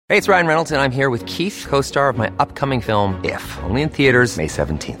Hey, it's Ryan Reynolds, and I'm here with Keith, co-star of my upcoming film, If, only in theaters May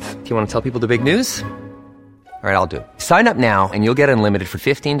 17th. Do you want to tell people the big news? All right, I'll do it. Sign up now and you'll get unlimited for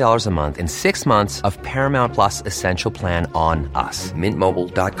 $15 a month and 6 months of Paramount Plus Essential Plan on us.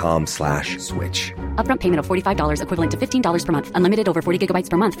 MintMobile.com/switch. Upfront payment of $45 equivalent to $15 per month. Unlimited over 40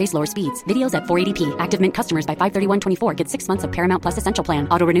 gigabytes per month. Face lower speeds. Videos at 480p. Active Mint customers by 531.24 get 6 months of Paramount Plus Essential Plan.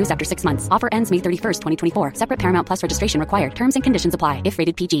 Auto renews after 6 months. Offer ends May 31st, 2024. Separate Paramount Plus registration required. Terms and conditions apply if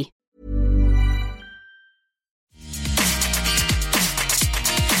rated PG.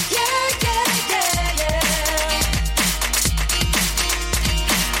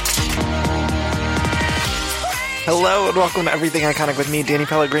 Hello and welcome to Everything Iconic with me, Danny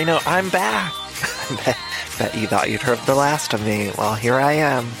Pellegrino. I'm back. Bet you thought you'd heard the last of me. Well, here I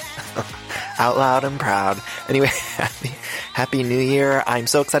am. Out loud and proud. Anyway, happy New Year. I'm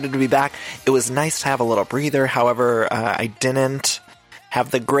so excited to be back. It was nice to have a little breather. However, I didn't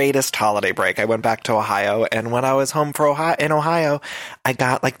have the greatest holiday break. I went back to Ohio, and when I was home in Ohio, I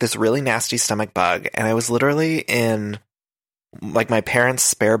got like this really nasty stomach bug, and I was literally in like my parents'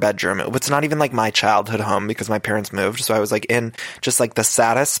 spare bedroom. It's not even like my childhood home because my parents moved. So I was like in just like the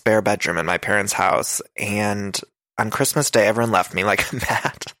saddest spare bedroom in my parents' house. And on Christmas Day, everyone left me, like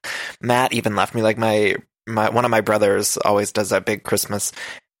Matt even left me. Like my one of my brothers always does a big Christmas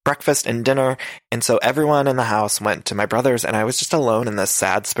breakfast and dinner. And so everyone in the house went to my brother's, and I was just alone in this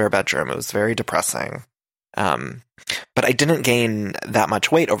sad spare bedroom. It was very depressing. But I didn't gain that much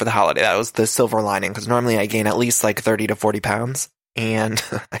weight over the holiday. That was the silver lining, because normally I gain at least like 30 to 40 pounds, and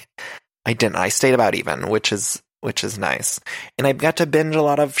I didn't. I stayed about even, which is nice. And I got to binge a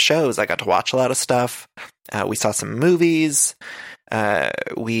lot of shows. I got to watch a lot of stuff. We saw some movies.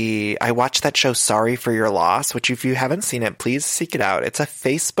 I watched that show Sorry for Your Loss, which if you haven't seen it, please seek it out. It's a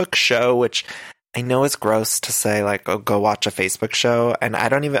Facebook show, which I know it's gross to say, like, oh, go watch a Facebook show, and I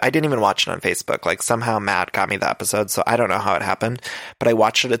didn't even watch it on Facebook. Like, somehow Matt got me the episode, so I don't know how it happened, but I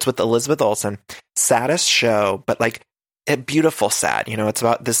watched it. It's with Elizabeth Olsen. Saddest show, but, like, a beautiful sad. You know, it's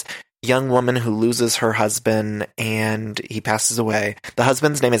about this young woman who loses her husband, and he passes away. The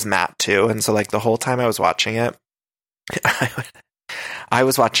husband's name is Matt, too, and so, like, the whole time I was watching it, I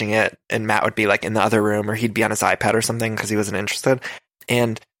was watching it, and Matt would be, like, in the other room, or he'd be on his iPad or something, because he wasn't interested,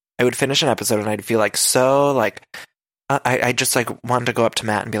 and I would finish an episode and I'd feel like so like I just like wanted to go up to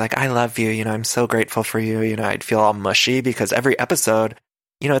Matt and be like, I love you, you know, I'm so grateful for you, you know. I'd feel all mushy because every episode,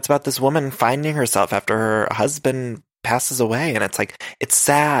 you know, it's about this woman finding herself after her husband passes away, and it's like it's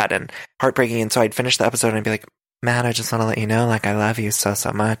sad and heartbreaking. And so I'd finish the episode and I'd be like, Matt, I just want to let you know, like, I love you so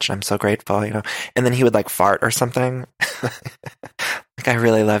much. I'm so grateful, you know. And then he would like fart or something. Like, I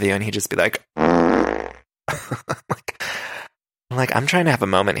really love you, and he'd just be like like, I'm trying to have a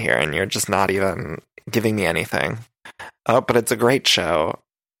moment here, and you're just not even giving me anything. Oh, but it's a great show,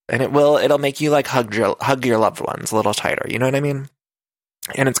 and it'll make you like hug your loved ones a little tighter. You know what I mean?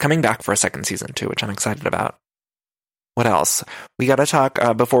 And it's coming back for a second season too, which I'm excited about. What else? We got to talk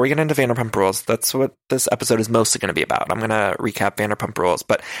before we get into Vanderpump Rules. That's what this episode is mostly going to be about. I'm going to recap Vanderpump Rules,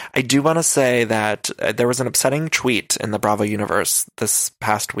 but I do want to say that there was an upsetting tweet in the Bravo universe this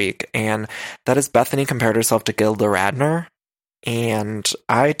past week, and that is Bethany compared herself to Gilda Radner. And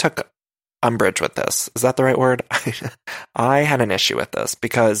I took umbrage with this. Is that the right word? I had an issue with this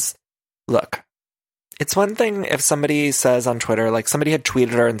because, look, it's one thing if somebody says on Twitter, like somebody had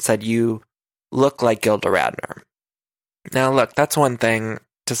tweeted her and said, you look like Gilda Radner. Now, look, that's one thing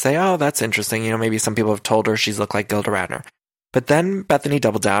to say, oh, that's interesting. You know, maybe some people have told her she's looked like Gilda Radner. But then Bethany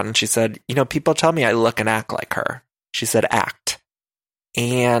doubled down and she said, you know, people tell me I look and act like her. She said act.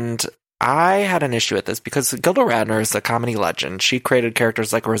 And I had an issue with this because Gilda Radner is a comedy legend. She created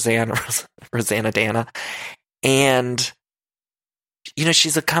characters like Rosanna Dana. And, you know,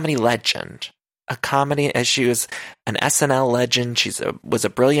 she's a comedy legend. She was an SNL legend. She was a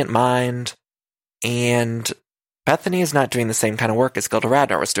brilliant mind. And Bethany is not doing the same kind of work as Gilda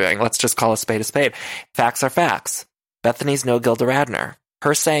Radner was doing. Let's just call a spade a spade. Facts are facts. Bethany's no Gilda Radner.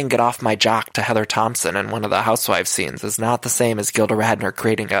 Her saying "get off my jock" to Heather Thompson in one of the Housewives scenes is not the same as Gilda Radner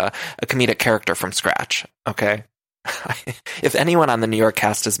creating a comedic character from scratch, okay? If anyone on the New York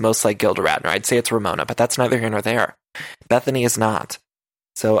cast is most like Gilda Radner, I'd say it's Ramona, but that's neither here nor there. Bethany is not.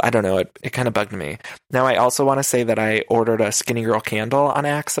 So, I don't know, it kind of bugged me. Now, I also want to say that I ordered a Skinny Girl candle on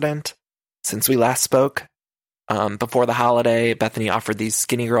accident since we last spoke. Before the holiday, Bethany offered these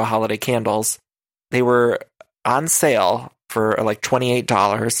Skinny Girl holiday candles. They were on sale for like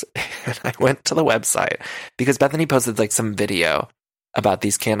 $28, and I went to the website because Bethany posted like some video about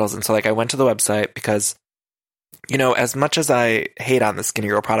these candles, and so like I went to the website because, you know, as much as I hate on the Skinny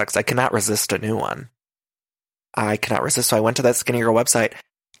Girl products, I cannot resist a new one. I cannot resist, so I went to that Skinny Girl website,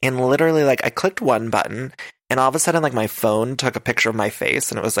 And literally, like, I clicked one button, and all of a sudden, like, my phone took a picture of my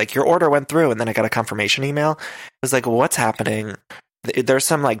face, and it was like, your order went through, and then I got a confirmation email. It was like, what's happening? There's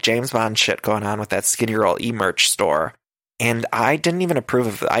some, like, James Bond shit going on with that Skinny Girl e-merch store. And I didn't even approve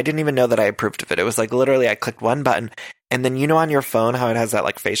of it. I didn't even know that I approved of it. It was like, literally, I clicked one button, and then, you know, on your phone, how it has that,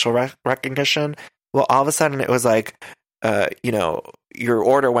 like, facial recognition? Well, all of a sudden, it was like, you know, your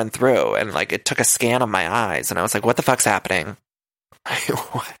order went through, and, like, it took a scan of my eyes, and I was like, what the fuck's happening?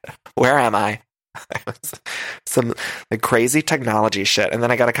 Where am I? Some, like, crazy technology shit. And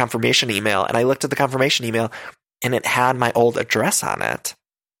then I got a confirmation email, and I looked at the confirmation email, and it had my old address on it.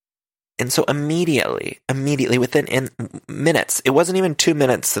 And so immediately, within minutes, it wasn't even 2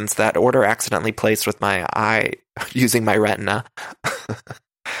 minutes since that order accidentally placed with my eye using my retina.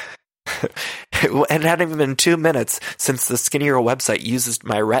 It hadn't even been 2 minutes since the Skinny Girl website uses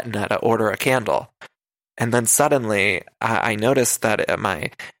my retina to order a candle. And then suddenly, I noticed that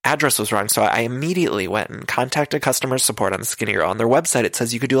my address was wrong, so I immediately went and contacted customer support on the Skinny Girl. On their website, it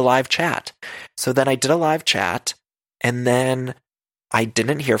says you could do a live chat. So then I did a live chat, and then I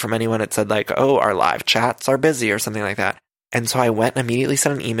didn't hear from anyone. It said, like, oh, our live chats are busy or something like that. And so I went and immediately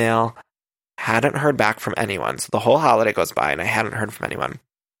sent an email, hadn't heard back from anyone. So the whole holiday goes by, and I hadn't heard from anyone.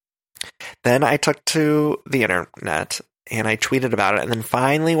 Then I took to the internet, and I tweeted about it, and then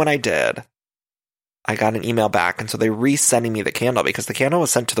finally when I did, I got an email back, and so they resending me the candle because the candle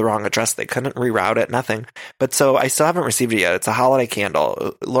was sent to the wrong address. They couldn't reroute it, nothing. But so I still haven't received it yet. It's a holiday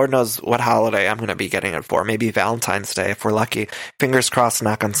candle. Lord knows what holiday I'm going to be getting it for. Maybe Valentine's Day if we're lucky. Fingers crossed,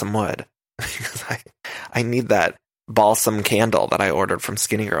 knock on some wood. Because I need that balsam candle that I ordered from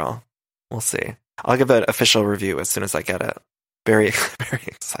Skinny Girl. We'll see. I'll give an official review as soon as I get it. Very, very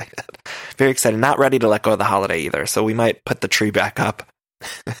excited. Very excited. Not ready to let go of the holiday either, so we might put the tree back up.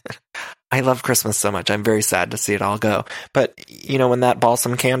 I love Christmas so much. I'm very sad to see it all go. But, you know, when that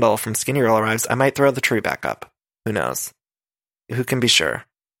balsam candle from Skinny Girl arrives, I might throw the tree back up. Who knows? Who can be sure?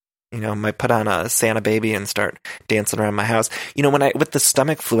 You know, might put on a Santa baby and start dancing around my house. You know, with the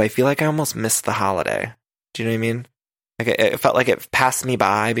stomach flu, I feel like I almost missed the holiday. Do you know what I mean? Like, it felt like it passed me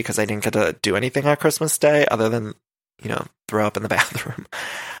by because I didn't get to do anything on Christmas Day other than, you know, throw up in the bathroom.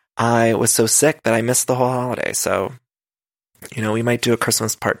 I was so sick that I missed the whole holiday. So, you know, we might do a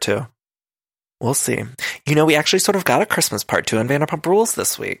Christmas part 2. We'll see. You know, we actually sort of got a Christmas part 2 on Vanderpump Rules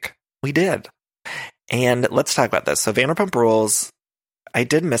this week. We did. And let's talk about this. So Vanderpump Rules, I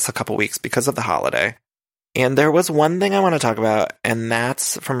did miss a couple weeks because of the holiday. And there was one thing I want to talk about, and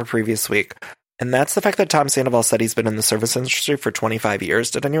that's from a previous week. And that's the fact that Tom Sandoval said he's been in the service industry for 25 years.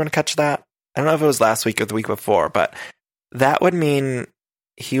 Did anyone catch that? I don't know if it was last week or the week before, but that would mean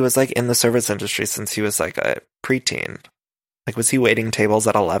he was, like, in the service industry since he was, like, a preteen. Like, was he waiting tables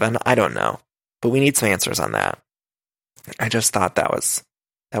at 11? I don't know. But we need some answers on that. I just thought that was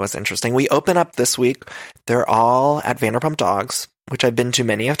interesting. We open up this week. They're all at Vanderpump Dogs, which I've been to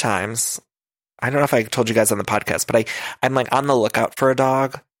many of times. I don't know if I told you guys on the podcast, but I'm like on the lookout for a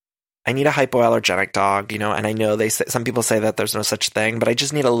dog. I need a hypoallergenic dog, you know, and I know some people say that there's no such thing, but I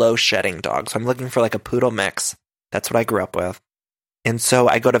just need a low shedding dog. So I'm looking for like a poodle mix. That's what I grew up with. And so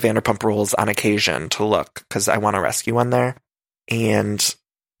I go to Vanderpump Rules on occasion to look because I want to rescue one there. And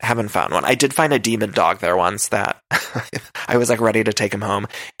haven't found one. I did find a demon dog there once that I was like ready to take him home.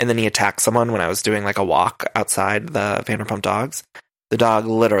 And then he attacked someone when I was doing like a walk outside the Vanderpump Dogs. The dog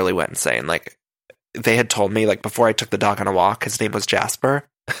literally went insane. Like they had told me like before I took the dog on a walk, his name was Jasper.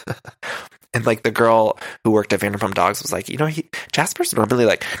 And like the girl who worked at Vanderpump Dogs was like, you know, Jasper's normally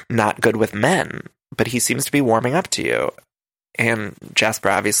like not good with men, but he seems to be warming up to you. And Jasper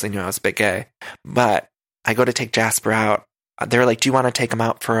obviously knew I was a bit gay, but I go to take Jasper out. They're like, do you want to take him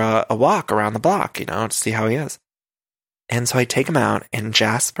out for a walk around the block, you know, to see how he is? And so I take him out, and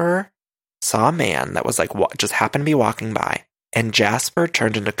Jasper saw a man that was like, just happened to be walking by, and Jasper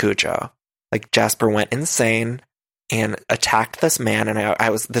turned into Cujo. Like, Jasper went insane and attacked this man, and I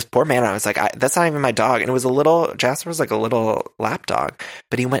was, this poor man, I was like, that's not even my dog. And it was Jasper was like a little lap dog,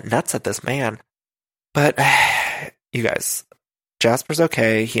 but he went nuts at this man. But, you guys, Jasper's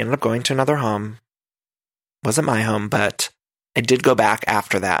okay. He ended up going to another home. Wasn't my home, but I did go back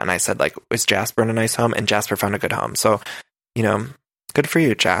after that, and I said, like, is Jasper in a nice home? And Jasper found a good home. So, you know, good for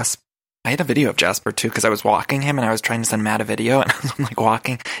you, Jas. I had a video of Jasper, too, because I was walking him, and I was trying to send Matt a video, and I was, like,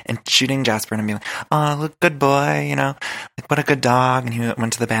 walking and shooting Jasper, and being like, oh, look, good boy, you know, like, what a good dog. And he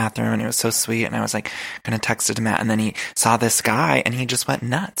went to the bathroom, and it was so sweet, and I was, like, going to text it to Matt, and then he saw this guy, and he just went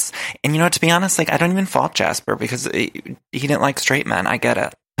nuts. And, you know, to be honest, like, I don't even fault Jasper, because he didn't like straight men. I get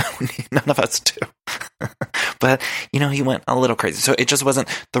it. None of us do. But, he went a little crazy. So it just wasn't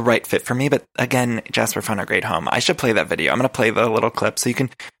the right fit for me. But again, Jasper found a great home. I should play that video. I'm going to play the little clip so you can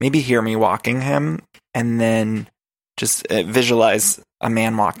maybe hear me walking him and then just visualize a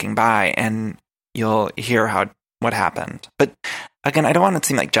man walking by and you'll hear what happened. But again, I don't want it to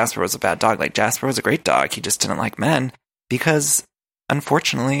seem like Jasper was a bad dog. Like, Jasper was a great dog. He just didn't like men because,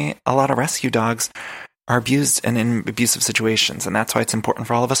 unfortunately, a lot of rescue dogs are abused and in abusive situations. And that's why it's important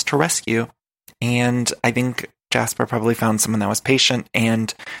for all of us to rescue. And I think Jasper probably found someone that was patient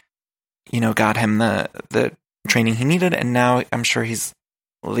and, got him the training he needed. And now I'm sure he's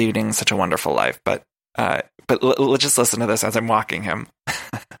leading such a wonderful life. But let's just listen to this as I'm walking him.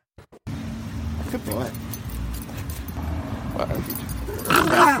 Good boy.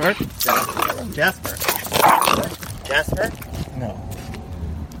 Jasper? No.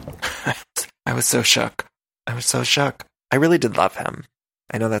 I was so shook. I really did love him.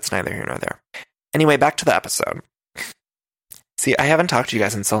 I know that's neither here nor there. Anyway, back to the episode. See, I haven't talked to you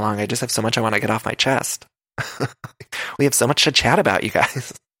guys in so long. I just have so much I want to get off my chest. We have so much to chat about, you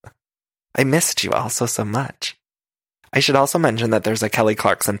guys. I missed you all so much. I should also mention that there's a Kelly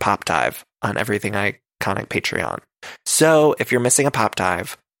Clarkson pop dive on Everything Iconic Patreon. So if you're missing a pop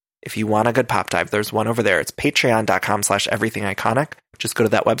dive, if you want a good pop dive, there's one over there. It's patreon.com/everythingiconic. Just go to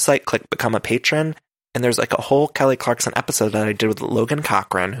that website, click become a patron. And there's like a whole Kelly Clarkson episode that I did with Logan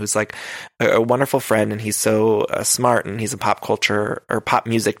Cochran, who's like a wonderful friend, and he's so smart, and he's a pop culture or pop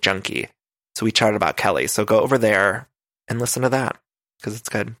music junkie. So we chatted about Kelly. So go over there and listen to that because it's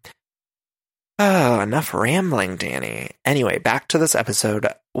good. Oh, enough rambling, Danny. Anyway, back to this episode.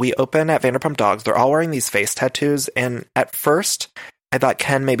 We open at Vanderpump Dogs. They're all wearing these face tattoos, and at first I thought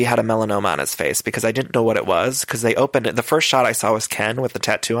Ken maybe had a melanoma on his face because I didn't know what it was because they opened it. The first shot I saw was Ken with the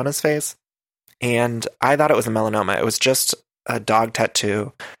tattoo on his face. And I thought it was a melanoma. It was just a dog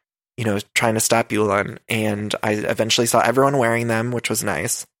tattoo, trying to stop Yulin. And I eventually saw everyone wearing them, which was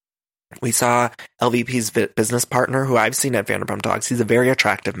nice. We saw LVP's business partner, who I've seen at Vanderpump Dogs. He's a very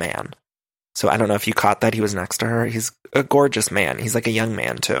attractive man. So I don't know if you caught that. He was next to her. He's a gorgeous man. He's like a young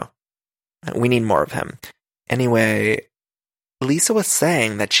man, too. We need more of him. Anyway, Lisa was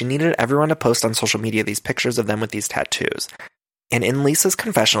saying that she needed everyone to post on social media these pictures of them with these tattoos. And in Lisa's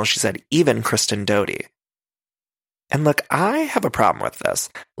confessional, she said, even Kristen Doute. And look, I have a problem with this.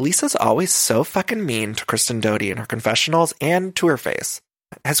 Lisa's always so fucking mean to Kristen Doute in her confessionals and to her face.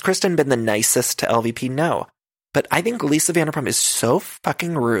 Has Kristen been the nicest to LVP? No. But I think Lisa Vanderpump is so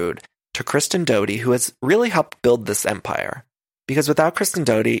fucking rude to Kristen Doute, who has really helped build this empire. Because without Kristen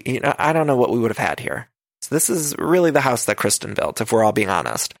Doute, I don't know what we would have had here. So this is really the house that Kristen built, if we're all being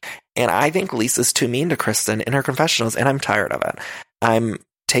honest. And I think Lisa's too mean to Kristen in her confessionals, and I'm tired of it. I'm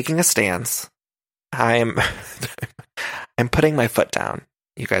taking a stance. I'm putting my foot down.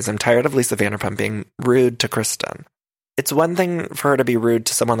 You guys, I'm tired of Lisa Vanderpump being rude to Kristen. It's one thing for her to be rude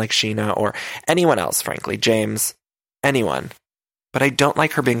to someone like Sheena or anyone else, frankly, James, anyone. But I don't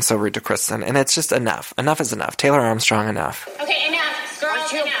like her being so rude to Kristen, and it's just enough. Enough is enough. Taylor Armstrong, enough. Okay, enough.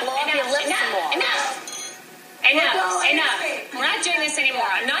 Girls, enough. Enough. We're not doing this anymore.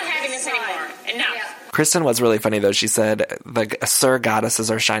 I'm not having this anymore. Enough. Kristen was really funny, though. She said the Sir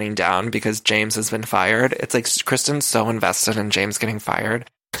Goddesses are shining down because James has been fired. It's like Kristen's so invested in James getting fired.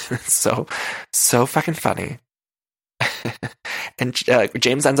 so fucking funny. And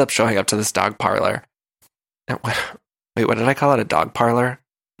James ends up showing up to this dog parlor. Wait, what did I call it? A dog parlor?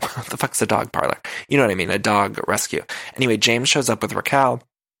 What the fuck's a dog parlor? You know what I mean, a dog rescue. Anyway, James shows up with Raquel,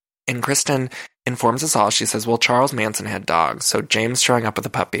 and Kristen informs us all. She says, well, Charles Manson had dogs, so James showing up with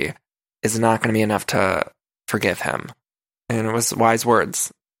a puppy is not going to be enough to forgive him. And it was wise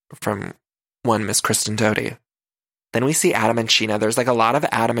words from one Miss Kristen Doute. Then we see Adam and Sheena. There's like a lot of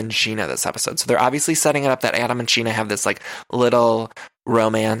Adam and Sheena this episode. So they're obviously setting it up that Adam and Sheena have this like little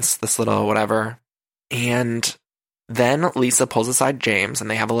romance, this little whatever. And then Lisa pulls aside James and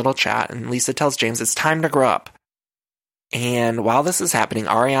they have a little chat. And Lisa tells James it's time to grow up. And while this is happening,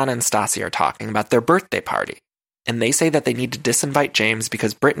 Ariana and Stassi are talking about their birthday party. And they say that they need to disinvite James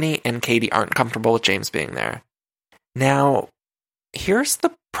because Brittany and Katie aren't comfortable with James being there. Now, here's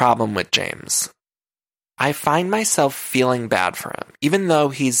the problem with James. I find myself feeling bad for him, even though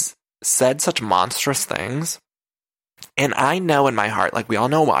he's said such monstrous things. And I know in my heart, like we all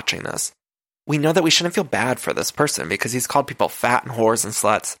know watching this, we know that we shouldn't feel bad for this person because he's called people fat and whores and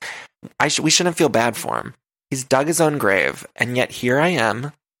sluts. We shouldn't feel bad for him. He's dug his own grave, and yet here I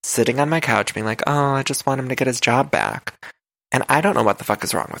am, sitting on my couch being like, oh, I just want him to get his job back. And I don't know what the fuck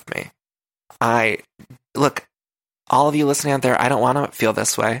is wrong with me. Look, all of you listening out there, I don't want to feel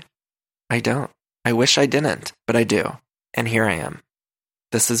this way. I don't. I wish I didn't, but I do. And here I am.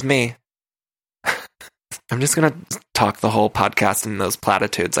 This is me. I'm just going to talk the whole podcast in those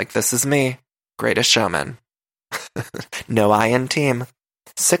platitudes. Like, this is me. Greatest Showman. No I in team.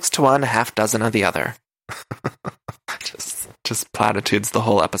 6 to 1, half dozen of the other. just platitudes the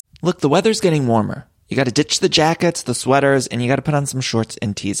whole episode. Look, the weather's getting warmer. You got to ditch the jackets, the sweaters, and you got to put on some shorts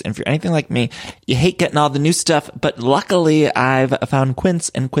and tees. And if you're anything like me, you hate getting all the new stuff. But luckily, I've found Quince,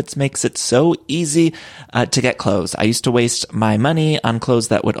 and Quince makes it so easy to get clothes. I used to waste my money on clothes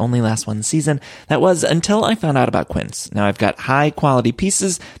that would only last one season. That was until I found out about Quince. Now I've got high quality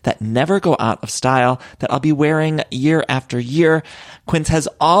pieces that never go out of style that I'll be wearing year after year. Quince has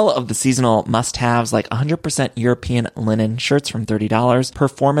all of the seasonal must-haves like 100% European linen shirts from $30,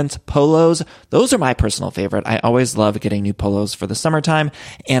 performance polos. Those are my personal favorite. I always love getting new polos for the summertime,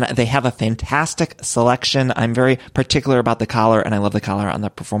 and they have a fantastic selection. I'm very particular about the collar, and I love the collar on the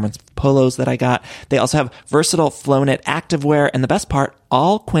performance polos that I got. They also have versatile flow-knit activewear, and the best part,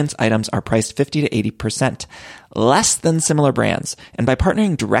 all Quince items are priced 50 to 80% less than similar brands. And by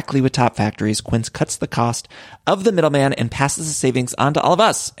partnering directly with top factories, Quince cuts the cost of the middleman and passes the savings on to all of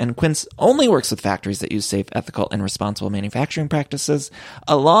us. And Quince only works with factories that use safe, ethical, and responsible manufacturing practices,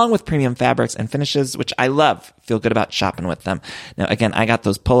 along with premium fabrics and finishes, which I love. Feel good about shopping with them. Now, again, I got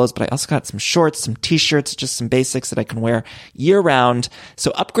those polos, but I also got some shorts, some t-shirts, just some basics that I can wear year round.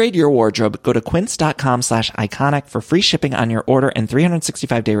 So upgrade your wardrobe. Go to quince.com/iconic for free shipping on your order and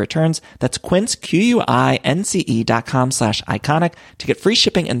 365-day returns. That's Quince, QUINCE.com/iconic to get free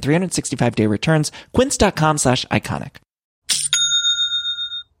shipping and 365-day returns. Quince.com/iconic.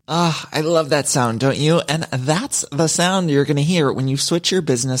 Ah, I love that sound, don't you? And that's the sound you're going to hear when you switch your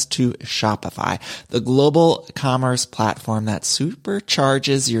business to Shopify, the global commerce platform that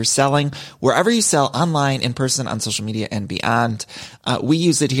supercharges your selling wherever you sell, online, in person, on social media, and beyond. We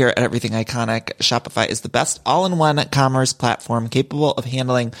use it here at Everything Iconic. Shopify is the best all-in-one commerce platform capable of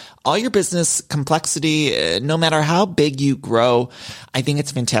handling all your business complexity, no matter how big you grow. I think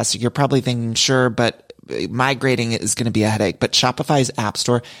it's fantastic. You're probably thinking, sure, but migrating is going to be a headache, but Shopify's App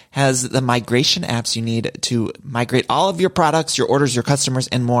Store has the migration apps you need to migrate all of your products, your orders, your customers,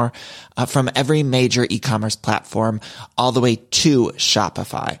 and more from every major e-commerce platform all the way to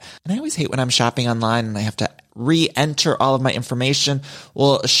Shopify. And I always hate when I'm shopping online and I have to re-enter all of my information.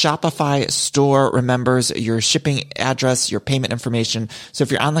 Well, Shopify Store remembers your shipping address, your payment information. So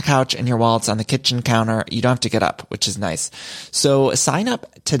if you're on the couch and your wallet's on the kitchen counter, you don't have to get up, which is nice. So sign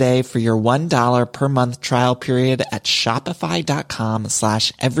up today for your $1 per month trial period at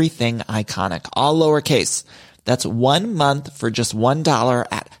shopify.com/everythingiconic, all lowercase. That's 1 month for just $1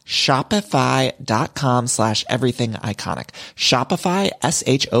 at shopify.com/everythingiconic. Shopify,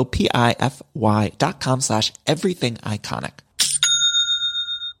 shopify.com/everythingiconic.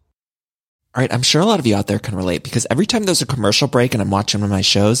 All right, I'm sure a lot of you out there can relate because every time there's a commercial break and I'm watching one of my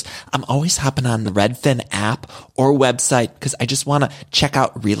shows, I'm always hopping on the Redfin app or website because I just want to check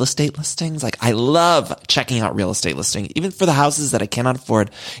out real estate listings. Like, I love checking out real estate listings, even for the houses that I cannot afford.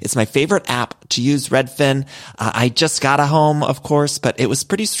 It's my favorite app to use, Redfin. I just got a home, of course, but it was a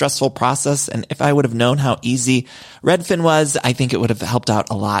pretty stressful process. And if I would have known how easy Redfin was, I think it would have helped out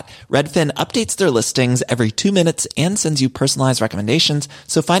a lot. Redfin updates their listings every 2 minutes and sends you personalized recommendations.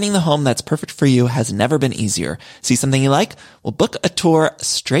 So finding the home that's perfect for you has never been easier. See something you like? Well, book a tour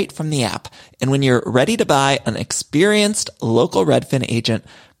straight from the app. And when you're ready to buy, an experienced local Redfin agent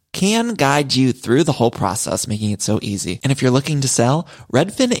can guide you through the whole process, making it so easy. And if you're looking to sell,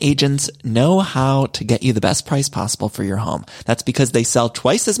 Redfin agents know how to get you the best price possible for your home. That's because they sell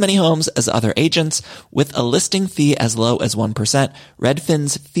twice as many homes as other agents with a listing fee as low as 1%.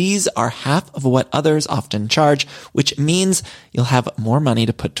 Redfin's fees are half of what others often charge, which means you'll have more money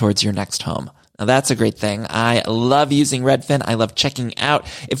to put towards your next home. Now that's a great thing. I love using Redfin. I love checking out.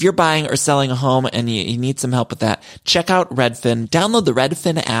 If you're buying or selling a home and you need some help with that, check out Redfin. Download the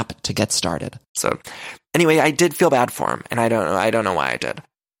Redfin app to get started. So anyway, I did feel bad for him, and I don't know why I did.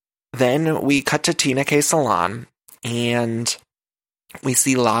 Then we cut to Tina K Salon, and we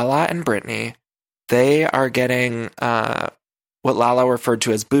see Lala and Brittany. They are getting what Lala referred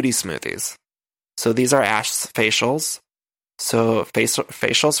to as booty smoothies. So these are ass facials. So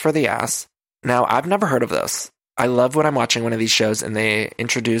facials for the ass. Now, I've never heard of this. I love when I'm watching one of these shows and they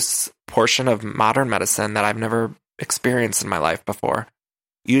introduce a portion of modern medicine that I've never experienced in my life before.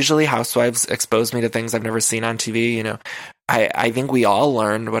 Usually housewives expose me to things I've never seen on TV. You know, I think we all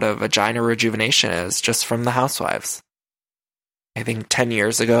learned what a vagina rejuvenation is just from the housewives. I think 10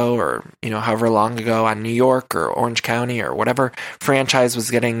 years ago or, however long ago on New York or Orange County or whatever franchise was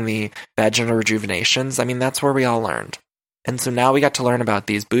getting the vaginal rejuvenations. I mean, that's where we all learned. And so now we got to learn about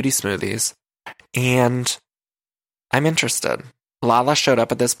these booty smoothies. And I'm interested. Lala showed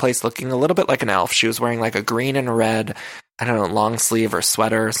up at this place looking a little bit like an elf. She was wearing like a green and red, I don't know, long sleeve or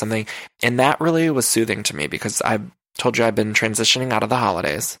sweater or something. And that really was soothing to me because I told you I've been transitioning out of the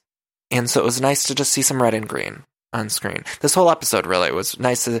holidays. And so it was nice to just see some red and green on screen. This whole episode really was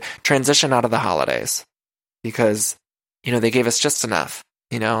nice to transition out of the holidays because, you know, they gave us just enough.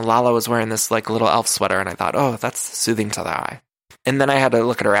 You know, Lala was wearing this like little elf sweater and I thought, oh, that's soothing to the eye. And then I had to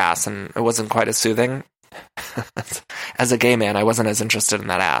look at her ass and it wasn't quite as soothing. As a gay man, I wasn't as interested in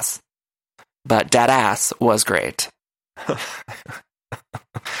that ass. But that ass was great.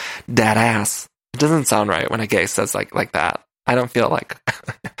 That ass. It doesn't sound right when a gay says like that. I don't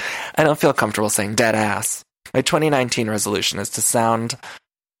feel comfortable saying dead ass. My 2019 resolution is to sound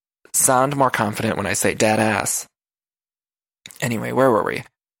more confident when I say dead ass. Anyway, where were we?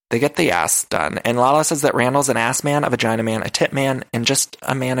 They get the ass done, and Lala says that Randall's an ass man, a vagina man, a tit man, and just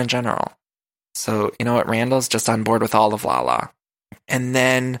a man in general. So, you know what? Randall's just on board with all of Lala. And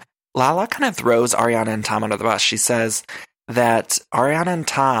then Lala kind of throws Ariana and Tom under the bus. She says that Ariana and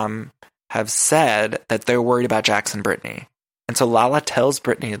Tom have said that they're worried about Jax and Brittany. And so Lala tells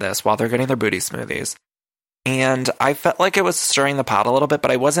Brittany this while they're getting their booty smoothies. And I felt like it was stirring the pot a little bit,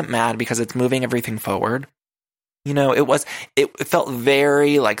 but I wasn't mad because it's moving everything forward. You know, it felt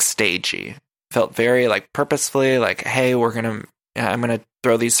very like stagey. Felt very like purposefully like, hey, I'm going to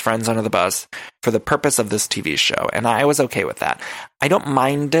throw these friends under the bus for the purpose of this TV show. And I was okay with that. I don't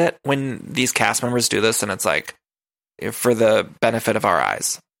mind it when these cast members do this and it's like for the benefit of our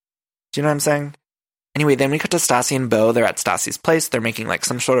eyes. Do you know what I'm saying? Anyway, then we cut to Stassi and Beau. They're at Stassi's place. They're making like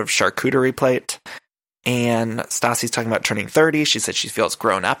some sort of charcuterie plate. And Stassi's talking about turning 30. She said she feels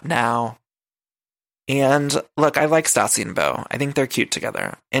grown up now. And look, I like Stassi and Beau. I think they're cute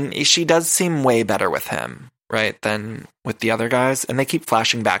together. And she does seem way better with him, right, than with the other guys. And they keep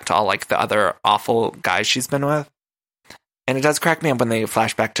flashing back to all like the other awful guys she's been with. And it does crack me up when they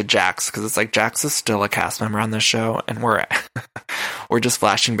flash back to Jax, because it's like Jax is still a cast member on this show, and we're just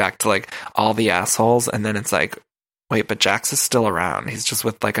flashing back to like all the assholes, and then it's like, wait, but Jax is still around. He's just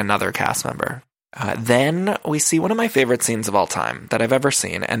with like another cast member. Then we see one of my favorite scenes of all time that I've ever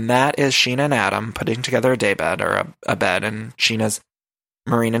seen, and that is Scheana and Adam putting together a daybed or a bed in Sheena's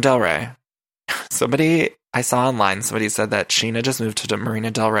Marina Del Rey. I saw online, somebody said that Scheana just moved to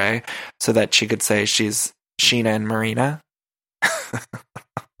Marina Del Rey so that she could say she's Scheana and Marina.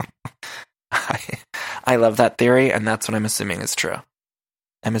 I love that theory, and that's what I'm assuming is true.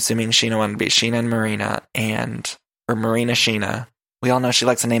 I'm assuming Scheana wanted to be Scheana and Marina, or Marina Scheana. We all know she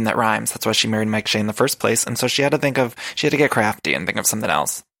likes a name that rhymes. That's why she married Mike Shea in the first place. And so she had to get crafty and think of something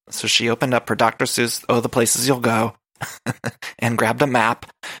else. So she opened up her Dr. Seuss, Oh, the Places You'll Go, and grabbed a map.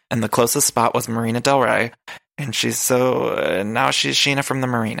 And the closest spot was Marina Del Rey. And now she's Scheana from the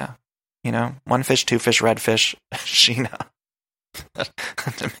Marina. You know, one fish, two fish, red fish, Scheana. That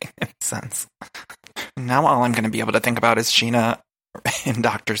doesn't make any sense. Now all I'm going to be able to think about is Scheana in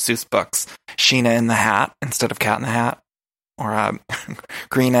Dr. Seuss books. Scheana in the Hat instead of Cat in the Hat. Or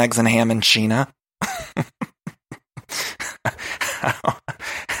green eggs and ham and Scheana.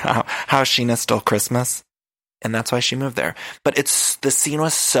 how Scheana stole Christmas. And that's why she moved there. But the scene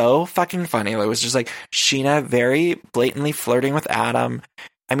was so fucking funny. It was just like Scheana very blatantly flirting with Adam.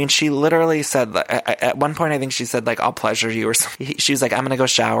 I mean, she literally said, at one point, I think she said, like, I'll pleasure you. Or something. She was like, I'm going to go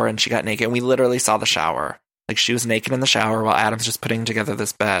shower. And she got naked. And we literally saw the shower. Like, she was naked in the shower while Adam's just putting together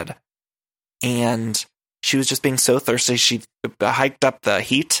this bed. And she was just being so thirsty. She hiked up the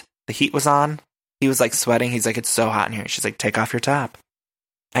heat. The heat was on. He was like sweating. He's like, it's so hot in here. She's like, take off your top.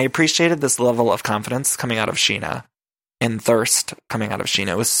 I appreciated this level of confidence coming out of Scheana and thirst coming out of Scheana.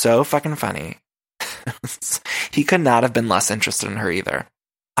 It was so fucking funny. He could not have been less interested in her either.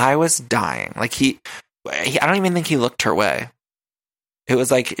 I was dying. Like I don't even think he looked her way. It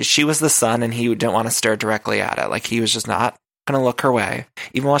was like she was the sun and he didn't want to stare directly at it. Like he was just not going to look her way,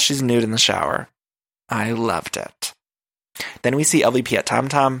 even while she's nude in the shower. I loved it. Then we see LVP at Tom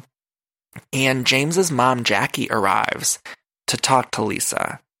Tom, and James's mom, Jackie, arrives to talk to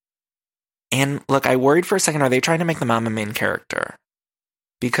Lisa. And look, I worried for a second, are they trying to make the mom a main character?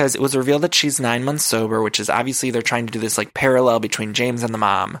 Because it was revealed that she's 9 months sober, which is obviously they're trying to do this like parallel between James and the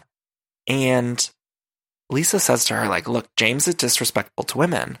mom. And Lisa says to her, like, look, James is disrespectful to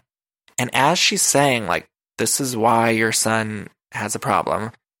women. And as she's saying, like, this is why your son has a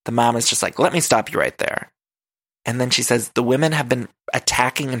problem, the mom is just like, let me stop you right there. And then she says, the women have been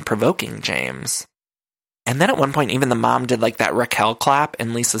attacking and provoking James. And then at one point, even the mom did like that Raquel clap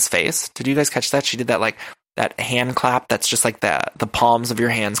in Lisa's face. Did you guys catch that? She did that like that hand clap that's just like the palms of your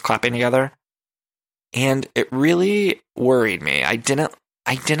hands clapping together. And it really worried me. I didn't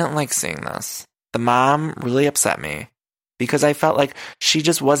like seeing this. The mom really upset me because I felt like she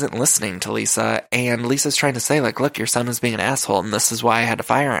just wasn't listening to Lisa, and Lisa's trying to say, like, look, your son was being an asshole, and this is why I had to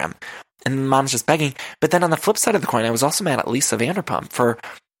fire him. And Mom's just begging. But then on the flip side of the coin, I was also mad at Lisa Vanderpump for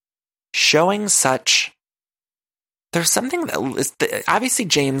showing such... There's something that... Obviously,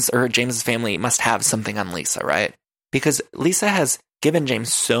 James's family must have something on Lisa, right? Because Lisa has given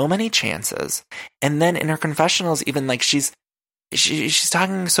James so many chances, and then in her confessionals, even, like, she's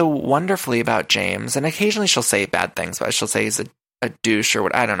talking so wonderfully about James, and occasionally she'll say bad things, but she'll say he's a douche or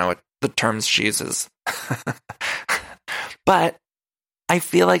what, I don't know what the terms she uses. But I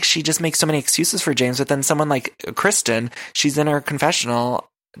feel like she just makes so many excuses for James, but then someone like Kristen, she's in her confessional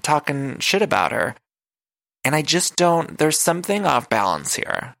talking shit about her. And I just don't, there's something off balance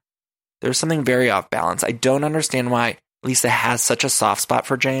here. There's something very off balance. I don't understand why Lisa has such a soft spot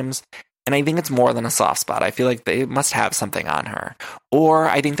for James. And I think it's more than a soft spot. I feel like they must have something on her. Or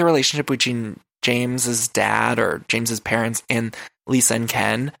I think the relationship between James's dad or James's parents and Lisa and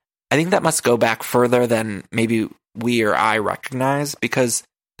Ken, I think that must go back further than maybe we or I recognize, because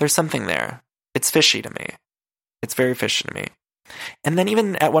there's something there. It's fishy to me. It's very fishy to me. And then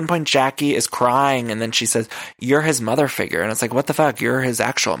even at one point, Jackie is crying, and then she says, "You're his mother figure." And it's like, what the fuck? You're his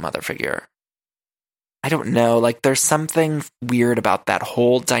actual mother figure. I don't know. Like, there's something weird about that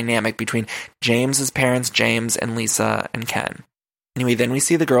whole dynamic between James's parents, James and Lisa and Ken. Anyway, then we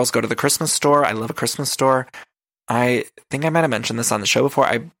see the girls go to the Christmas store. I love a Christmas store. I think I might have mentioned this on the show before.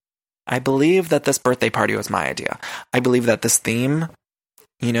 I believe that this birthday party was my idea. I believe that this theme,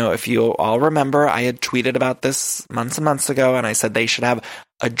 you know, if you all remember, I had tweeted about this months and months ago, and I said they should have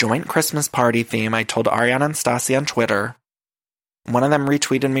a joint Christmas party theme. I told Ariana and Stassi on Twitter. One of them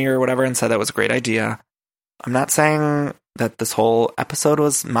retweeted me or whatever and said that was a great idea. I'm not saying that this whole episode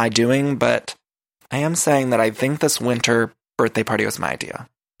was my doing, but I am saying that I think this winter birthday party was my idea,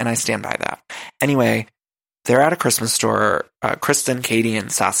 and I stand by that. Anyway, they're at a Christmas store. Kristen, Katie, and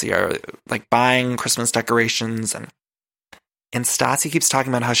Stassi are like buying Christmas decorations, and Stassi keeps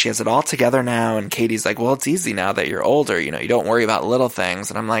talking about how she has it all together now, and Katie's like, well, it's easy now that you're older, you know, you don't worry about little things.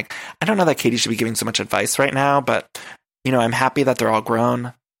 And I'm like, I don't know that Katie should be giving so much advice right now, but, you know, I'm happy that they're all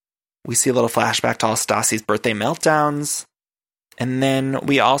grown. We see a little flashback to all Stassi's birthday meltdowns. And then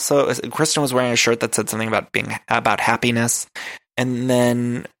we also, Kristen was wearing a shirt that said something about happiness. And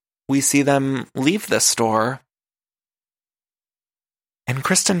then we see them leave this store. And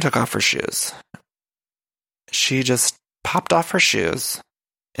Kristen took off her shoes. She just popped off her shoes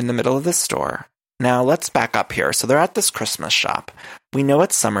in the middle of this store. Now, let's back up here. So they're at this Christmas shop. We know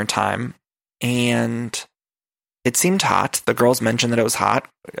it's summertime, and it seemed hot. The girls mentioned that it was hot.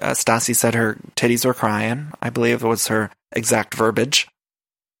 Stassi said her titties were crying. I believe it was her exact verbiage.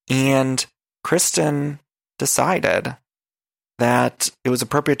 And Kristen decided that it was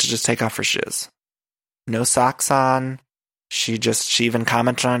appropriate to just take off her shoes. No socks on. She even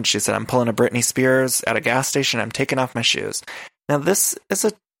commented on it. She said, "I'm pulling a Britney Spears at a gas station. I'm taking off my shoes." Now, this is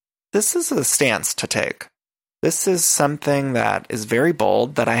a stance to take. This is something that is very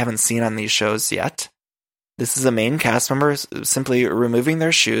bold that I haven't seen on these shows yet. This is a main cast member simply removing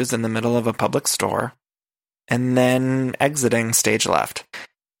their shoes in the middle of a public store and then exiting stage left.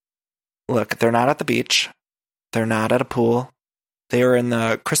 Look, they're not at the beach. They're not at a pool. They are in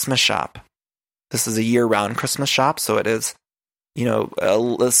the Christmas shop. This is a year-round Christmas shop, so it is, you know,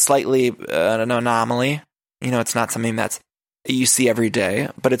 a slightly an anomaly. You know, it's not something that's you see every day,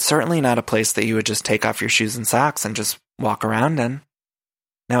 but it's certainly not a place that you would just take off your shoes and socks and just walk around in.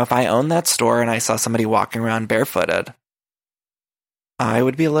 Now, if I owned that store and I saw somebody walking around barefooted, I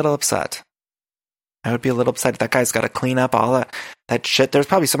would be a little upset. I would be a little upset. That guy's got to clean up all that shit. There's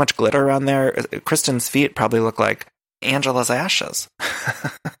probably so much glitter around there. Kristen's feet probably look like Angela's ashes.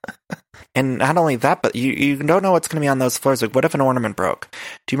 And not only that, but you don't know what's going to be on those floors. Like, what if an ornament broke?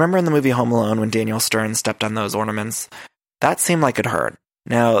 Do you remember in the movie Home Alone when Daniel Stern stepped on those ornaments? That seemed like it hurt.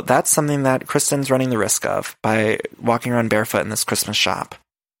 Now, that's something that Kristen's running the risk of by walking around barefoot in this Christmas shop.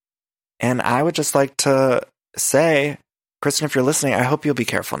 And I would just like to say, Kristen, if you're listening, I hope you'll be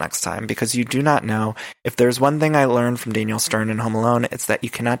careful next time, because you do not know. If there's one thing I learned from Daniel Stern in Home Alone, it's that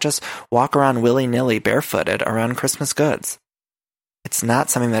you cannot just walk around willy-nilly barefooted around Christmas goods. It's not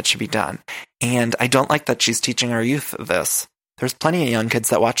something that should be done. And I don't like that she's teaching our youth this. There's plenty of young kids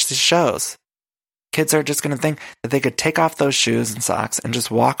that watch these shows. Kids are just going to think that they could take off those shoes and socks and just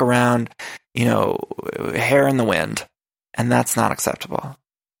walk around, you know, hair in the wind. And that's not acceptable.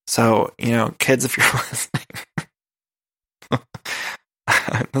 So, you know, kids, if you're listening,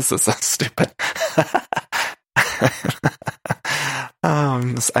 this is so stupid.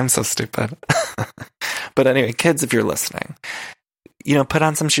 I'm so stupid. But anyway, kids, if you're listening, you know, put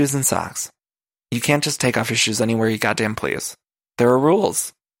on some shoes and socks. You can't just take off your shoes anywhere you goddamn please. There are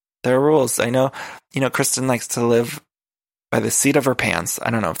rules. There are rules. I know, Kristen likes to live by the seat of her pants. I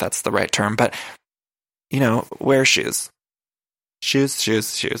don't know if that's the right term, but, wear shoes.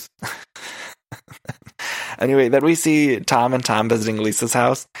 Shoes. Anyway, then we see Tom visiting Lisa's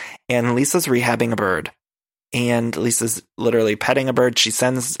house, and Lisa's rehabbing a bird. And Lisa's literally petting a bird. She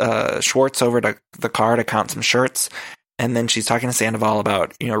sends Schwartz over to the car to count some shirts. And then she's talking to Sandoval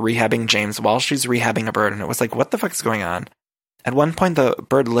about, rehabbing James while she's rehabbing a bird. And it was like, what the fuck is going on? At one point, the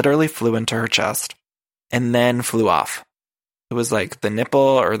bird literally flew into her chest and then flew off. It was like the nipple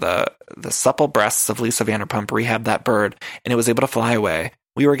or the supple breasts of Lisa Vanderpump rehabbed that bird, and it was able to fly away.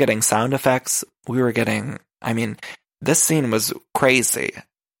 We were getting sound effects. This scene was crazy.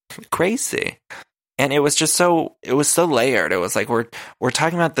 And it was so layered. It was like, we're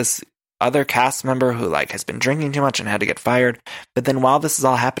talking about this other cast member who like has been drinking too much and had to get fired. But then while this is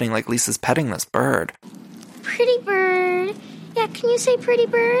all happening, like Lisa's petting this bird. Pretty bird. Yeah, can you say pretty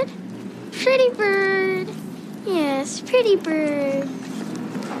bird? Pretty bird. Yes, pretty bird.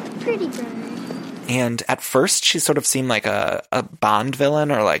 Pretty bird. And at first, she sort of seemed like a Bond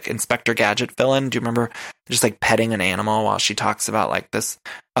villain or like Inspector Gadget villain. Do you remember just like petting an animal while she talks about like this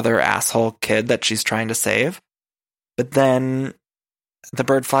other asshole kid that she's trying to save? But then the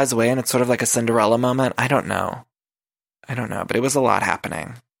bird flies away and it's sort of like a Cinderella moment. I don't know, but it was a lot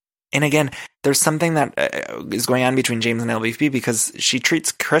happening. And again, there's something that is going on between James and LVP because she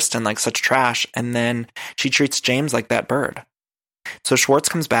treats Kristen like such trash, and then she treats James like that bird. So Schwartz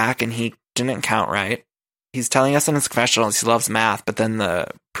comes back and he didn't count right. He's telling us in his confessionals he loves math, but then the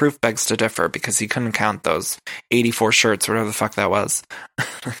proof begs to differ because he couldn't count those 84 shirts, whatever the fuck that was.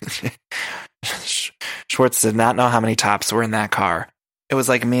 Schwartz did not know how many tops were in that car. It was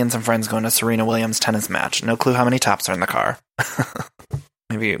like me and some friends going to Serena Williams' tennis match. No clue how many tops are in the car.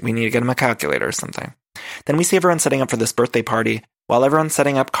 Maybe we need to get him a calculator or something. Then we see everyone setting up for this birthday party. While everyone's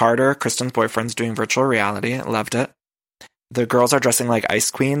setting up, Carter, Kristen's boyfriend's doing virtual reality. Loved it. The girls are dressing like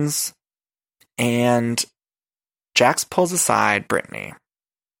ice queens. And Jax pulls aside Brittany.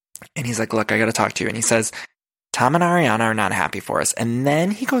 And he's like, look, I got to talk to you. And he says, Tom and Ariana are not happy for us. And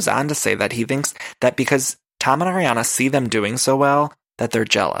then he goes on to say that he thinks that because Tom and Ariana see them doing so well, that they're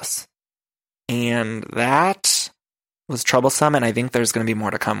jealous. And that was troublesome. And I think there's going to be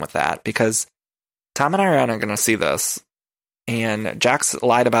more to come with that because Tom and Ariana are going to see this. And Jax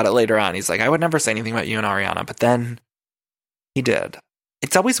lied about it later on. He's like, I would never say anything about you and Ariana. But then he did.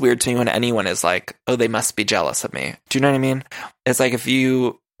 It's always weird to me when anyone is like, oh, they must be jealous of me. Do you know what I mean? It's like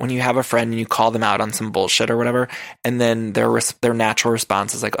when you have a friend and you call them out on some bullshit or whatever, and then their natural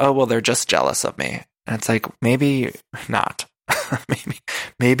response is like, oh, well, they're just jealous of me. And it's like, maybe not.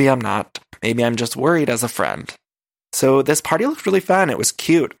 maybe I'm not. Maybe I'm just worried as a friend. So this party looked really fun. It was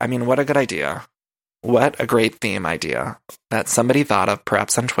cute. I mean, what a good idea. What a great theme idea that somebody thought of,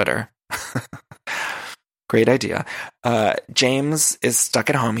 perhaps on Twitter. Great idea. James is stuck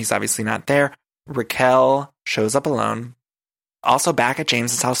at home. He's obviously not there. Raquel shows up alone. Also back at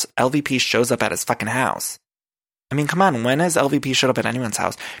James's house, LVP shows up at his fucking house. I mean, come on. When has LVP showed up at anyone's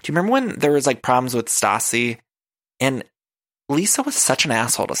house? Do you remember when there was like problems with Stassi? And Lisa was such an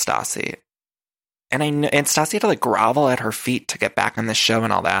asshole to Stassi. And Stassi had to like grovel at her feet to get back on the show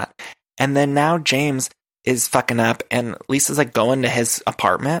and all that. And then now James is fucking up and Lisa's like going to his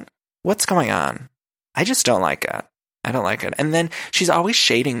apartment. What's going on? I just don't like it. I don't like it. And then she's always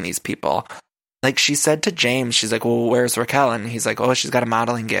shading these people. Like she said to James, she's like, well, where's Raquel? And he's like, oh, she's got a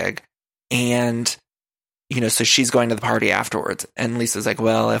modeling gig. And, so she's going to the party afterwards. And Lisa's like,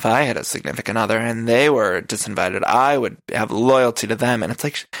 well, if I had a significant other and they were disinvited, I would have loyalty to them. And it's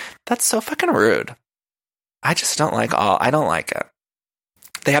like, that's so fucking rude. I just don't like I don't like it.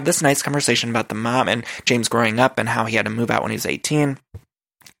 They have this nice conversation about the mom and James growing up and how he had to move out when he was 18.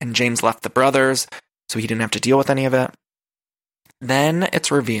 And James left the brothers, so he didn't have to deal with any of it. Then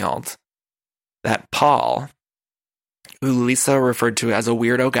it's revealed that Paul, who Lisa referred to as a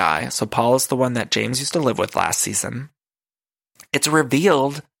weirdo guy, so Paul is the one that James used to live with last season. It's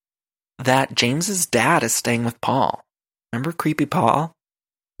revealed that James's dad is staying with Paul. Remember creepy Paul?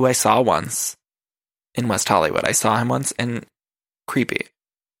 Who I saw once in West Hollywood. I saw him once and creepy.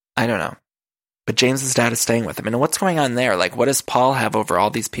 I don't know. But James's dad is staying with him. And what's going on there? Like, what does Paul have over all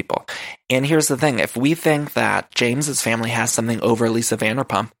these people? And here's the thing. If we think that James's family has something over Lisa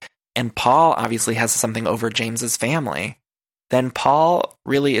Vanderpump, and Paul obviously has something over James's family, then Paul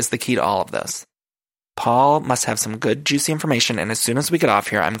really is the key to all of this. Paul must have some good, juicy information. And as soon as we get off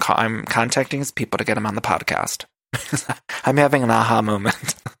here, I'm contacting his people to get him on the podcast. I'm having an aha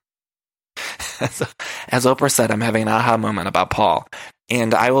moment. As Oprah said, I'm having an aha moment about Paul.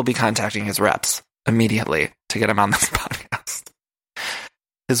 And I will be contacting his reps immediately to get him on this podcast.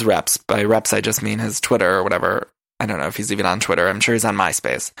 His reps. By reps, I just mean his Twitter or whatever. I don't know if he's even on Twitter. I'm sure he's on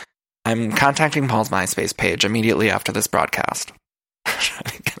MySpace. I'm contacting Paul's MySpace page immediately after this broadcast.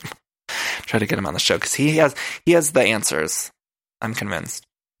 Try to get him on the show because he has the answers. I'm convinced.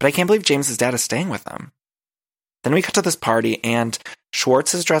 But I can't believe James's dad is staying with him. Then we cut to this party, and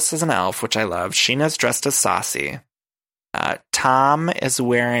Schwartz is dressed as an elf, which I love. Sheena's dressed as Stassi. Tom is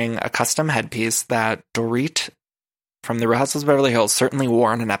wearing a custom headpiece that Dorit from The Real Housewives of Beverly Hills certainly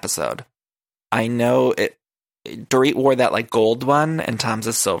wore in an episode. I know Dorit wore that like gold one, and Tom's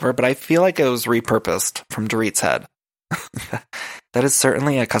is silver, but I feel like it was repurposed from Dorit's head. That is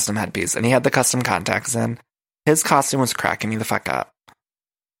certainly a custom headpiece, and he had the custom contacts in. His costume was cracking me the fuck up.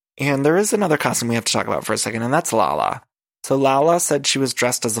 And there is another costume we have to talk about for a second, and that's Lala. So Lala said she was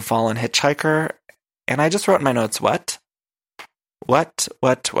dressed as a fallen hitchhiker, and I just wrote in my notes, what? What?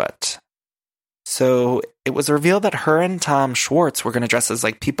 So it was revealed that her and Tom Schwartz were going to dress as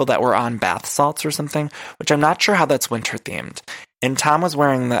like people that were on bath salts or something, which I'm not sure how that's winter themed. And Tom was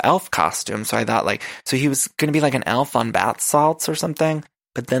wearing the elf costume, so I thought so he was going to be like an elf on bath salts or something.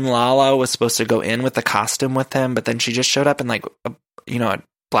 But then Lala was supposed to go in with the costume with him, but then she just showed up in like a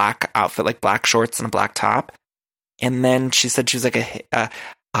black outfit, like black shorts and a black top. And then she said she was like a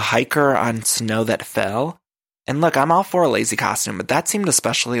hiker on snow that fell. And look, I'm all for a lazy costume, but that seemed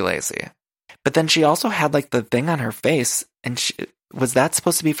especially lazy. But then she also had like the thing on her face, and was that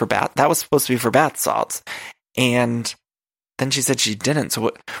supposed to be for bath? That was supposed to be for bath salts. And then she said she didn't.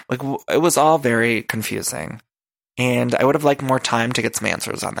 So it was all very confusing. And I would have liked more time to get some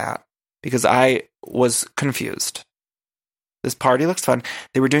answers on that because I was confused. This party looks fun.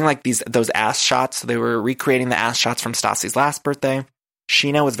 They were doing like those ass shots. So they were recreating the ass shots from Stassi's last birthday.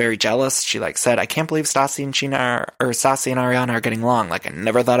 Sheena was very jealous. She said, I can't believe Stassi and Ariana are getting along. Like, I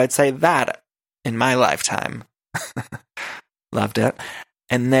never thought I'd say that in my lifetime. Loved it.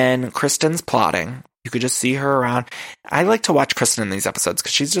 And then Kristen's plotting. You could just see her around. I like to watch Kristen in these episodes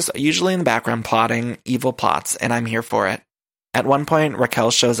because she's just usually in the background plotting evil plots, and I'm here for it. At one point, Raquel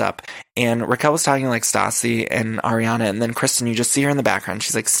shows up, and Raquel was talking like Stassi and Ariana, and then Kristen, you just see her in the background.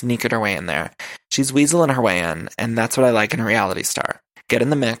 She's like sneaking her way in there. She's weaseling her way in, and that's what I like in a reality star. Get in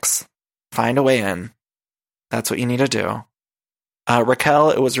the mix, find a way in. That's what you need to do.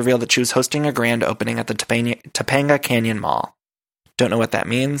 Raquel, it was revealed that she was hosting a grand opening at the Topanga Canyon Mall. Don't know what that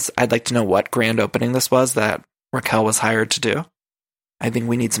means. I'd like to know what grand opening this was that Raquel was hired to do. I think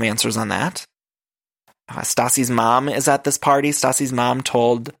we need some answers on that. Stassi's mom is at this party. Stassi's mom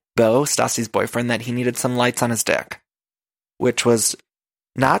told Beau, Stassi's boyfriend, that he needed some lights on his dick, which was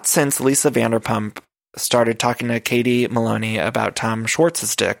not since Lisa Vanderpump started talking to Katie Maloney about Tom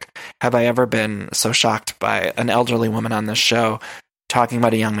Schwartz's dick have I ever been so shocked by an elderly woman on this show talking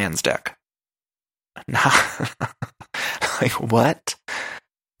about a young man's dick. Like, what?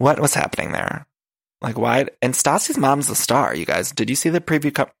 What was happening there? Like, why? And Stassi's mom's the star, you guys. Did you see the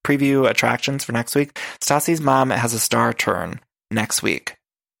preview attractions for next week? Stassi's mom has a star turn next week.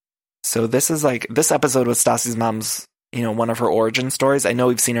 So this episode was Stassi's mom's, one of her origin stories. I know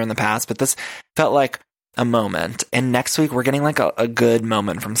we've seen her in the past, but this felt like a moment. And next week, we're getting like a good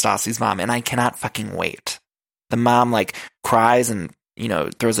moment from Stassi's mom, and I cannot fucking wait. The mom like cries and,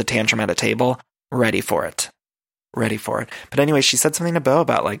 throws a tantrum at a table. Ready for it. But anyway, she said something to Beau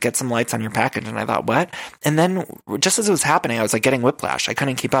about like, get some lights on your package. And I thought, what? And then just as it was happening, I was like getting whiplash. I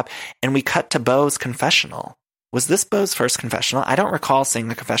couldn't keep up. And we cut to Beau's confessional. Was this Beau's first confessional? I don't recall seeing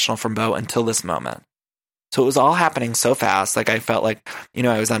the confessional from Beau until this moment. So it was all happening so fast. Like I felt like,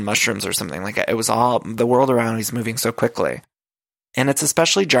 I was on mushrooms or something. Like it was all, the world around me is moving so quickly. And it's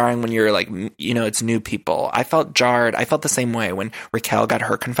especially jarring when you're like, it's new people. I felt jarred. I felt the same way when Raquel got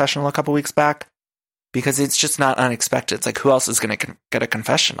her confessional a couple weeks back. Because it's just not unexpected. It's like, who else is going to get a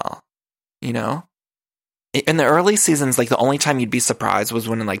confessional? In the early seasons, like the only time you'd be surprised was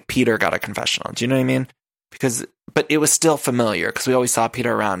when like Peter got a confessional. Do you know what I mean? But it was still familiar because we always saw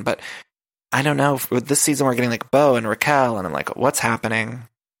Peter around. But I don't know. With this season, we're getting like Beau and Raquel, and I'm like, what's happening?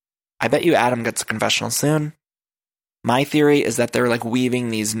 I bet you Adam gets a confessional soon. My theory is that they're like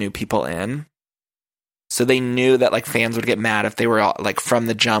weaving these new people in. So they knew that like fans would get mad if they were all, like from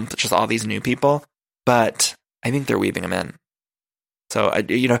the jump, just all these new people. But I think they're weaving them in. So,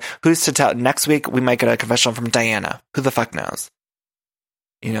 who's to tell? Next week, we might get a confessional from Diana. Who the fuck knows?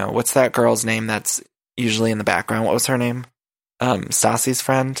 What's that girl's name that's usually in the background? What was her name? Stassi's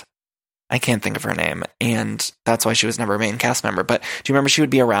friend? I can't think of her name. And that's why she was never a main cast member. But do you remember she would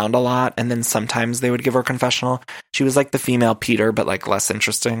be around a lot? And then sometimes they would give her a confessional. She was like the female Peter, but like less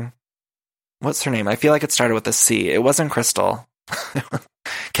interesting. What's her name? I feel like it started with a C. It wasn't Crystal.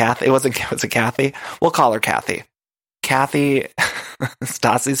 Kathy. Was it Kathy? We'll call her Kathy. Kathy,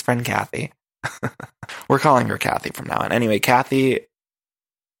 Stassi's friend Kathy. We're calling her Kathy from now on. Anyway, Kathy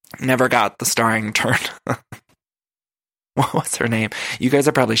never got the starring turn. What's her name? You guys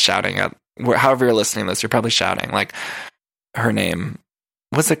are probably shouting at, however you're listening to this, you're probably shouting like her name.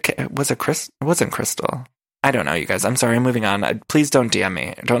 Was it Chris? It wasn't Crystal. I don't know, you guys. I'm sorry. I'm moving on. Please don't DM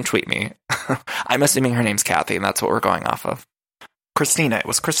me. Don't tweet me. I'm assuming her name's Kathy, and that's what we're going off of. Christina. It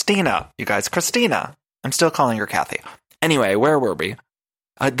was Christina, you guys. Christina. I'm still calling her Kathy. Anyway, where were we?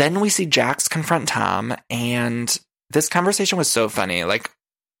 Then we see Jax confront Tom, and this conversation was so funny. Like,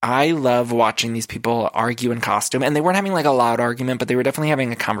 I love watching these people argue in costume, and they weren't having like a loud argument, but they were definitely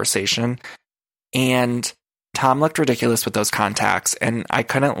having a conversation. And Tom looked ridiculous with those contacts, and I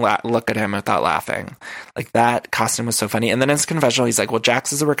couldn't look at him without laughing. Like, that costume was so funny. And then in his confessional, he's like, well,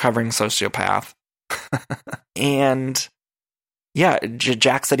 Jax is a recovering sociopath. And yeah,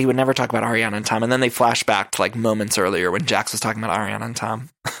 Jax said he would never talk about Ariana and Tom. And then they flash back to like moments earlier when Jax was talking about Ariana and Tom.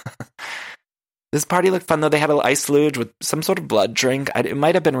 This party looked fun, though. They had an ice luge with some sort of blood drink. It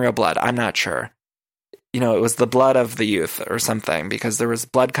might have been real blood. I'm not sure. You know, it was the blood of the youth or something, because there was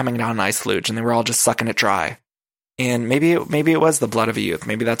blood coming down an ice luge and they were all just sucking it dry. And maybe it was the blood of a youth.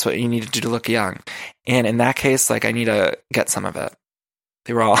 Maybe that's what you need to do to look young. And in that case, like, I need to get some of it.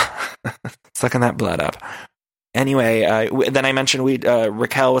 They were all sucking that blood up. Anyway, then I mentioned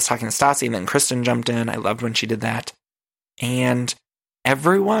Raquel was talking to Stassi, and then Kristen jumped in. I loved when she did that. And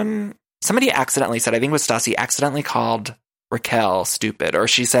somebody accidentally said, I think it was Stassi, accidentally called Raquel stupid. Or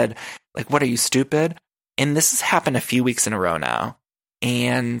she said, like, what, are you stupid? And this has happened a few weeks in a row now.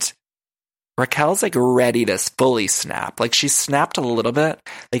 And Raquel's like ready to fully snap. Like, she's snapped a little bit.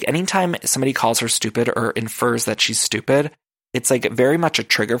 Like, anytime somebody calls her stupid or infers that she's stupid, it's like very much a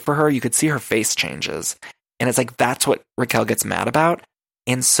trigger for her. You could see her face changes. And it's like, that's what Raquel gets mad about.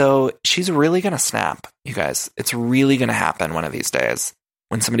 And so she's really going to snap, you guys. It's really going to happen one of these days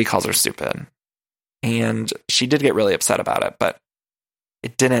when somebody calls her stupid. And she did get really upset about it, but she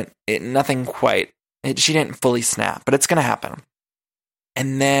didn't fully snap, but it's going to happen.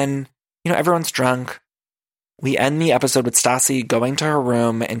 And then, you know, everyone's drunk. We end the episode with Stassi going to her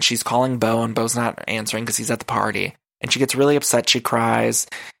room, and she's calling Beau, and Beau's not answering because he's at the party. And she gets really upset. She cries.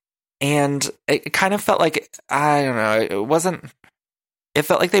 And it kind of felt like, I don't know, it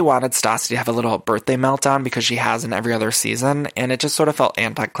felt like they wanted Stassi to have a little birthday meltdown because she has in every other season. And it just sort of felt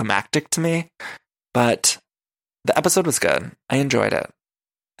anticlimactic to me. But the episode was good. I enjoyed it.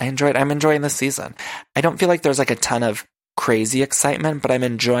 I'm enjoying this season. I don't feel like there's like a ton of crazy excitement, but I'm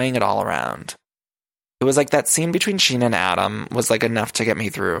enjoying it all around. It was like that scene between Sheena and Adam was like enough to get me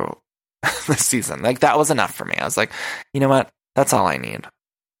through this season. Like, that was enough for me. I was like, you know what? That's all I need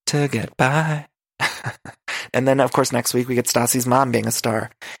to get by. And then, of course, next week we get Stassi's mom being a star.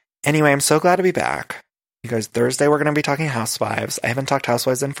 Anyway, I'm so glad to be back. You guys, Thursday we're going to be talking Housewives. I haven't talked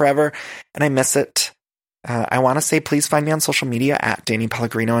Housewives in forever, and I miss it. I want to say, please find me on social media at Danny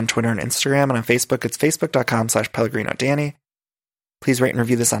Pellegrino on Twitter and Instagram, and on Facebook, it's facebook.com/PellegrinoDanny. Please rate and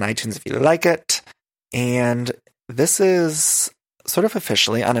review this on iTunes if you like it. And this is sort of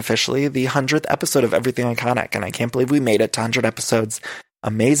unofficially, the 100th episode of Everything Iconic, and I can't believe we made it to 100 episodes.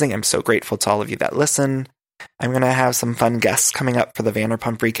 Amazing. I'm so grateful to all of you that listen. I'm going to have some fun guests coming up for the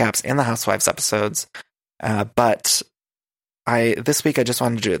Vanderpump recaps and the Housewives episodes. But this week I just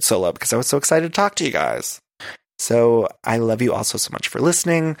wanted to do it solo because I was so excited to talk to you guys. So I love you all so much for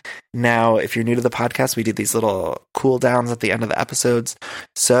listening. Now, if you're new to the podcast, we do these little cool downs at the end of the episodes.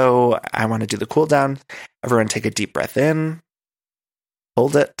 So I want to do the cool down. Everyone take a deep breath in.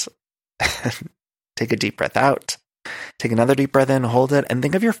 Hold it. Take a deep breath out. Take another deep breath in, hold it, and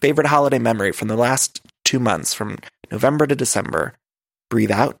think of your favorite holiday memory from the last 2 months, from November to December. Breathe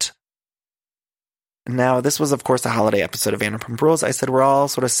out. Now, this was, of course, a holiday episode of Vanderpump Rules. I said we're all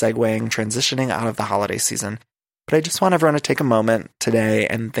sort of transitioning out of the holiday season. But I just want everyone to take a moment today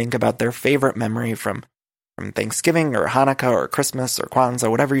and think about their favorite memory from Thanksgiving or Hanukkah or Christmas or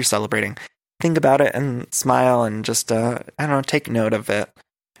Kwanzaa, whatever you're celebrating. Think about it and smile and just, take note of it.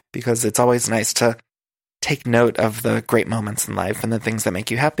 Because it's always nice to take note of the great moments in life and the things that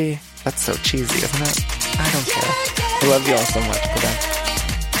make you happy. That's so cheesy, isn't it? I don't care. I love you all so much. Bye-bye.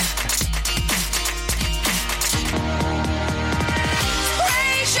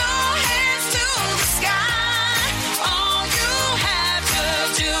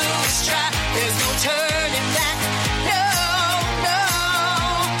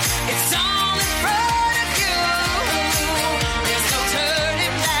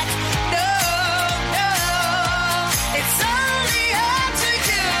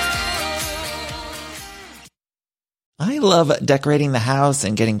 I love decorating the house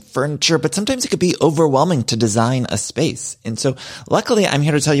and getting furniture, but sometimes it could be overwhelming to design a space. And so luckily, I'm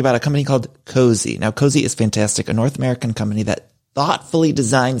here to tell you about a company called Cozy. Now, Cozy is fantastic, a North American company that thoughtfully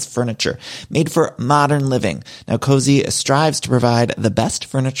designs furniture made for modern living. Now, Cozy strives to provide the best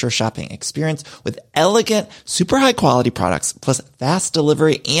furniture shopping experience with elegant, super high quality products, plus fast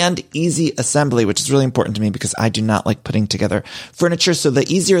delivery and easy assembly, which is really important to me because I do not like putting together furniture. So the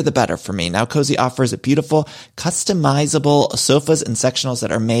easier, the better for me. Now, Cozy offers beautiful, customizable sofas and sectionals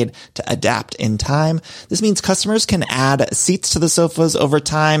that are made to adapt in time. This means customers can add seats to the sofas over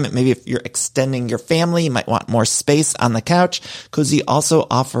time. Maybe if you're extending your family, you might want more space on the couch. Cozy also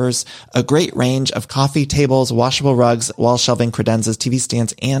offers a great range of coffee tables, washable rugs, wall shelving, credenzas, TV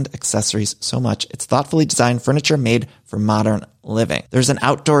stands, and accessories. So much. It's thoughtfully designed furniture made for modern living. There's an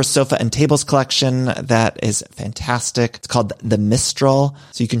outdoor sofa and tables collection that is fantastic. It's called the Mistral.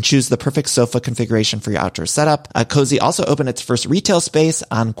 So you can choose the perfect sofa configuration for your outdoor setup. Cozy also opened its first retail space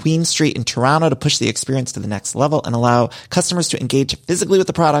on Queen Street in Toronto to push the experience to the next level and allow customers to engage physically with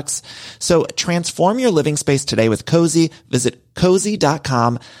the products. So transform your living space today with Cozy. Visit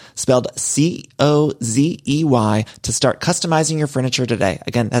cozy.com, spelled COZEY, to start customizing your furniture today.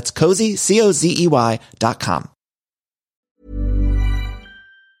 Again, that's cozy, COZEY.com.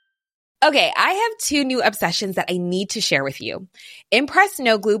 Okay, I have two new obsessions that I need to share with you. Impress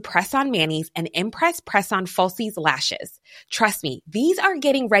No Glue Press-On Manis and Impress Press-On Falsies Lashes. Trust me, these are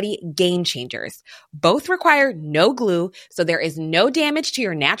getting ready game changers. Both require no glue, so there is no damage to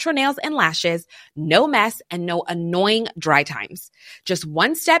your natural nails and lashes, no mess, and no annoying dry times. Just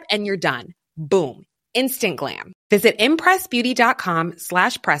one step and you're done. Boom. Instant glam. Visit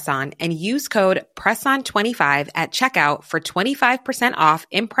impressbeauty.com/presson and use code PRESSON25 at checkout for 25% off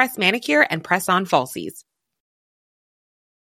Impress Manicure and Press-On Falsies.